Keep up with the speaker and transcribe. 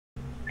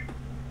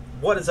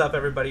What is up,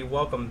 everybody?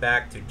 Welcome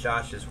back to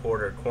Josh's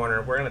Hoarder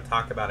Corner. We're going to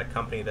talk about a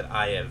company that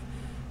I have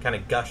kind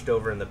of gushed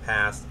over in the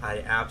past.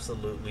 I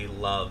absolutely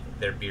love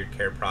their beard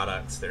care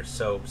products, their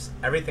soaps,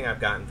 everything I've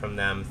gotten from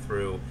them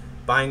through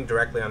buying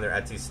directly on their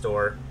Etsy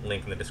store,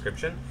 link in the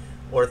description,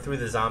 or through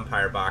the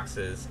Zompire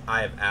boxes.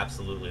 I have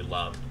absolutely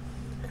loved.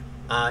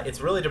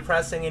 It's really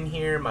depressing in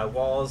here. My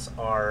walls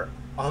are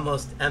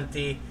almost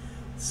empty,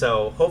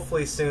 so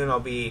hopefully soon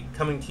I'll be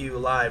coming to you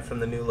live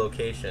from the new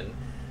location.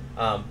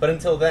 But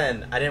until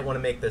then, I didn't want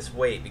to make this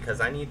wait because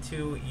I need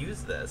to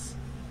use this.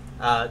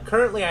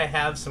 Currently I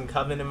have some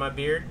Coven in my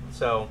beard,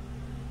 so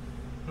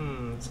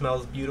it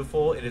smells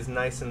beautiful. It is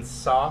nice and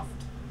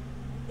soft.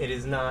 It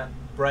is not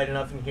bright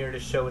enough in here to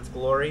show its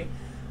glory.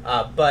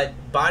 But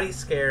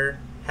BodyScare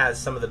has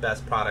some of the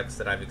best products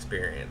that I've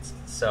experienced.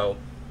 So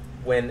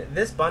when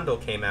this bundle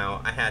came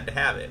out, I had to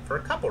have it for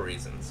a couple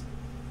reasons.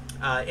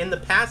 In the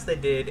past, they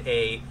did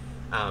a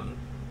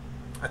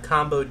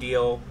combo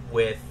deal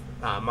with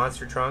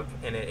Monster Trunk,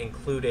 and it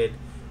included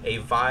a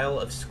vial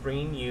of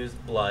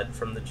screen-used blood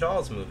from the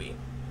Jaws movie.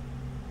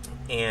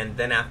 And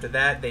then after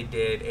that, they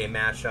did a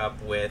mashup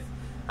with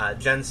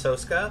Jen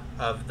Soska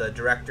of the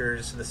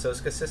directors, the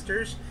Soska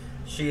sisters.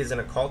 She is an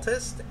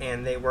occultist,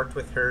 and they worked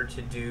with her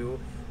to do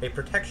a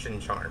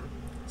protection charm.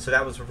 So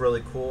that was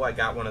really cool. I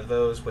got one of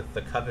those with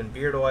the Coven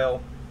beard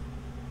oil.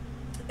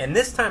 And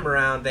this time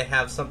around, they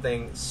have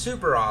something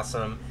super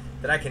awesome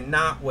that I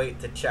cannot wait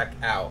to check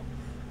out.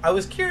 I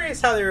was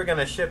curious how they were going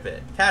to ship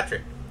it.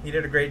 Patrick, you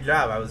did a great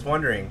job. I was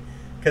wondering,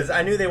 because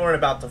I knew they weren't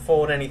about to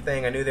fold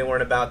anything. I knew they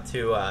weren't about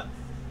to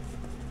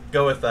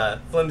go with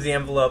a flimsy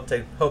envelope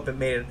to hope it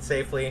made it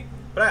safely.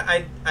 But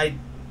I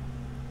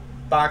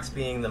box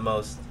being the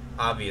most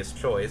obvious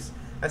choice,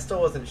 I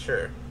still wasn't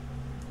sure.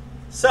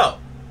 So,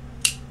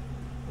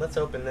 let's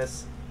open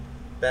this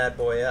bad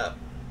boy up.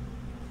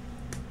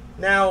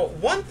 Now,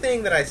 one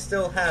thing that I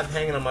still have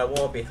hanging on my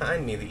wall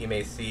behind me that you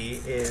may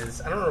see is,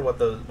 I don't know what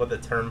the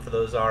term for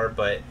those are,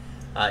 but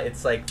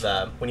it's like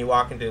when you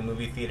walk into a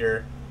movie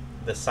theater,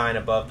 the sign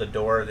above the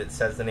door that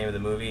says the name of the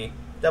movie,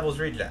 Devil's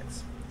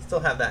Rejects. Still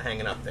have that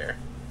hanging up there.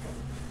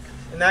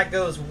 And that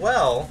goes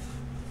well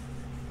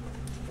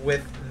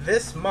with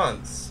this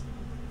month's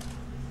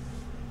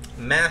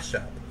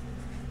mashup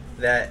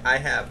that I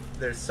have.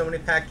 There's so many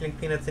packaging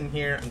peanuts in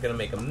here, I'm going to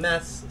make a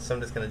mess, so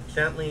I'm just going to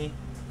gently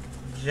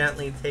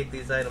take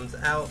these items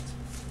out.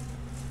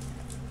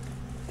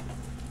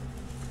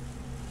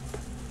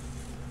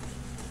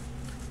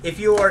 If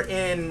you are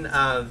in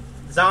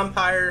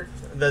Zompire,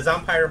 the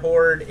Zompire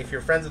Horde, if you're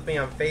friends with me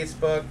on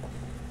Facebook,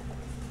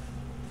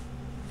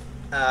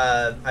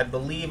 I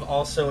believe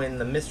also in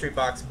the Mystery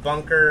Box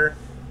Bunker,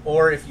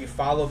 or if you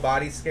follow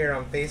BodyScare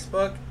on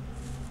Facebook,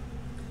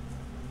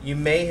 you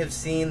may have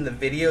seen the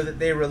video that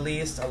they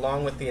released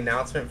along with the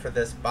announcement for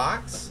this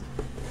box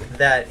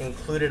that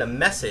included a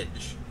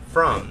message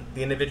from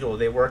the individual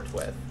they worked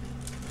with,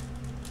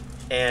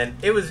 and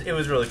it was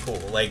really cool.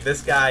 Like,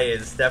 this guy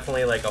is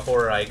definitely like a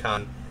horror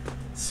icon.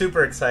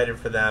 Super excited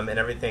for them and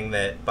everything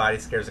that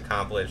BodyScare's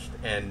accomplished,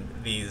 and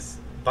these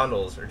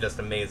bundles are just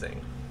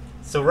amazing.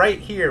 So right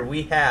here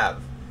we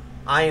have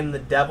I Am the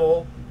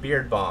Devil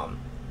Beard Balm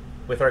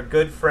with our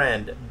good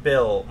friend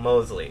Bill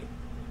Moseley.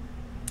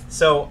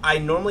 So I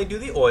normally do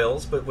the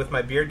oils, but with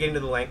my beard getting to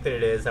the length that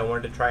it is, I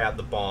wanted to try out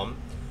the balm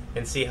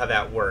and see how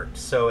that worked.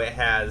 So it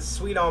has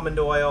sweet almond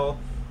oil,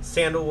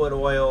 sandalwood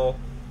oil,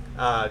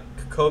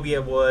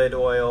 Copaiba wood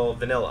oil,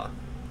 vanilla.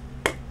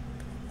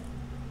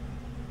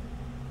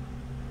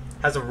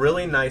 Has a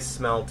really nice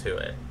smell to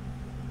it.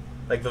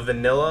 Like the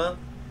vanilla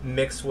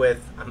mixed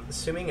with, I'm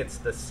assuming it's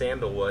the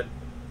sandalwood,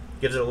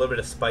 gives it a little bit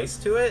of spice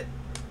to it.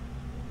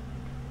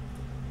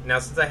 Now,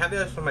 since I have the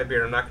others on my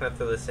beard, I'm not going to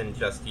throw this in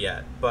just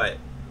yet, but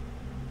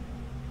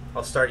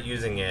I'll start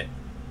using it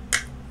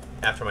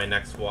after my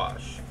next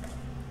wash.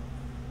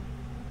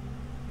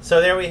 So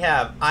there we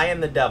have I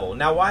Am the Devil.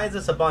 Now, why is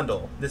this a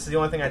bundle? This is the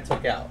only thing I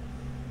took out.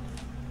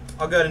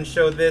 I'll go ahead and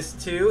show this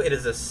too. It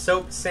is a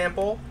soap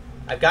sample.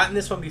 I've gotten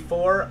this one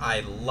before. I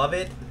love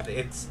it.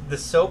 The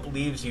soap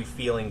leaves you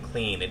feeling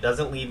clean. It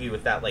doesn't leave you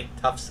with that like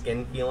tough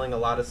skin feeling a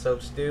lot of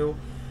soaps do.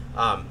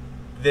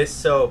 This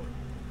soap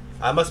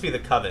must be the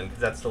Coven, because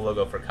that's the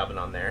logo for Coven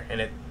on there,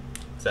 and it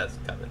says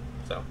Coven.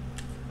 So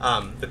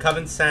the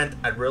Coven scent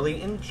I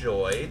really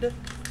enjoyed.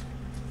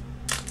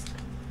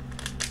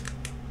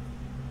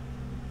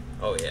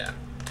 Oh yeah.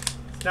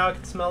 Now I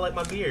can smell like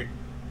my beard.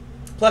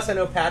 Plus I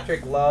know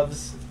Patrick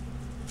loves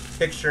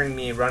picturing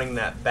me running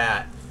that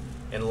bat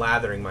and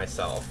lathering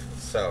myself.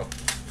 So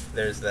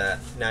there's that.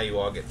 Now you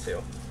all get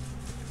to.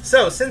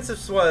 So since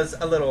this was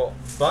a little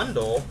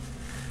bundle,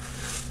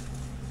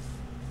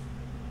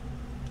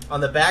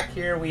 on the back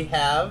here we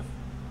have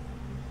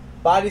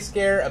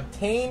BodyScare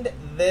obtained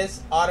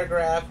this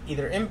autograph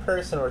either in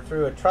person or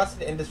through a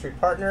trusted industry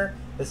partner.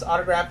 This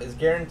autograph is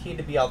guaranteed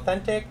to be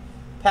authentic.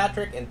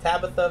 Patrick and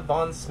Tabitha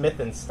von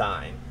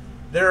Smithenstein.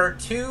 There are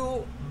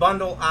two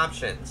bundle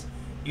options.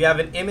 You have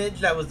an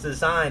image that was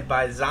designed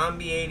by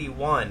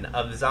Zombie81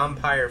 of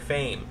Zompire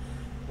fame.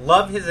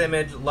 Love his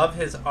image, love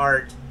his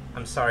art.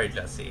 I'm sorry,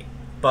 Jesse.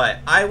 But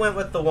I went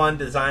with the one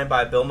designed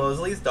by Bill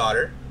Moseley's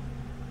daughter.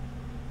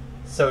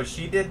 So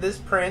she did this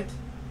print.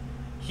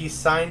 He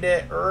signed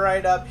it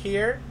right up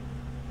here.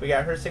 We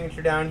got her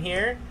signature down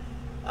here.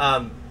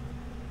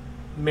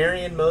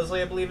 Marion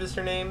Moseley, I believe is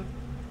her name.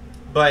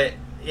 But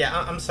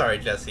yeah, I'm sorry,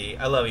 Jesse.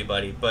 I love you,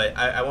 buddy. But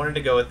I wanted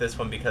to go with this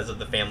one because of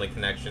the family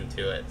connection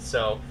to it.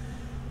 So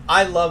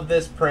I love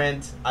this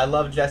print. I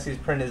love Jesse's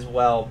print as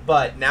well.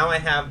 But now I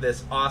have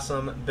this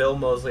awesome Bill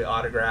Moseley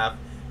autograph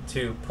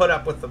to put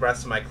up with the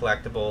rest of my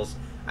collectibles.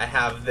 I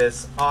have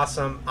this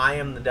awesome I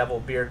Am the Devil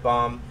beard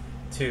balm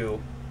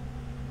to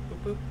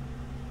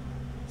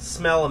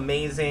smell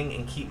amazing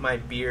and keep my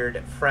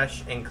beard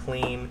fresh and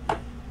clean.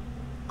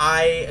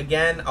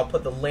 I'll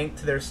put the link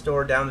to their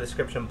store down in the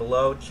description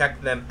below.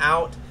 Check them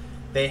out.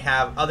 They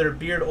have other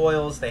beard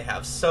oils, they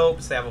have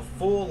soaps, they have a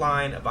full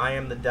line of I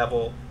Am the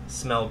Devil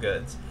smell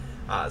goods.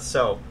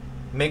 So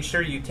make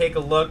sure you take a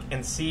look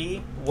and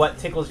see what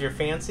tickles your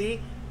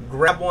fancy.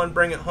 Grab one,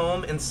 bring it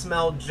home, and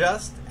smell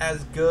just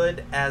as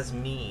good as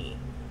me.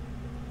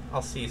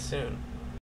 I'll see you soon.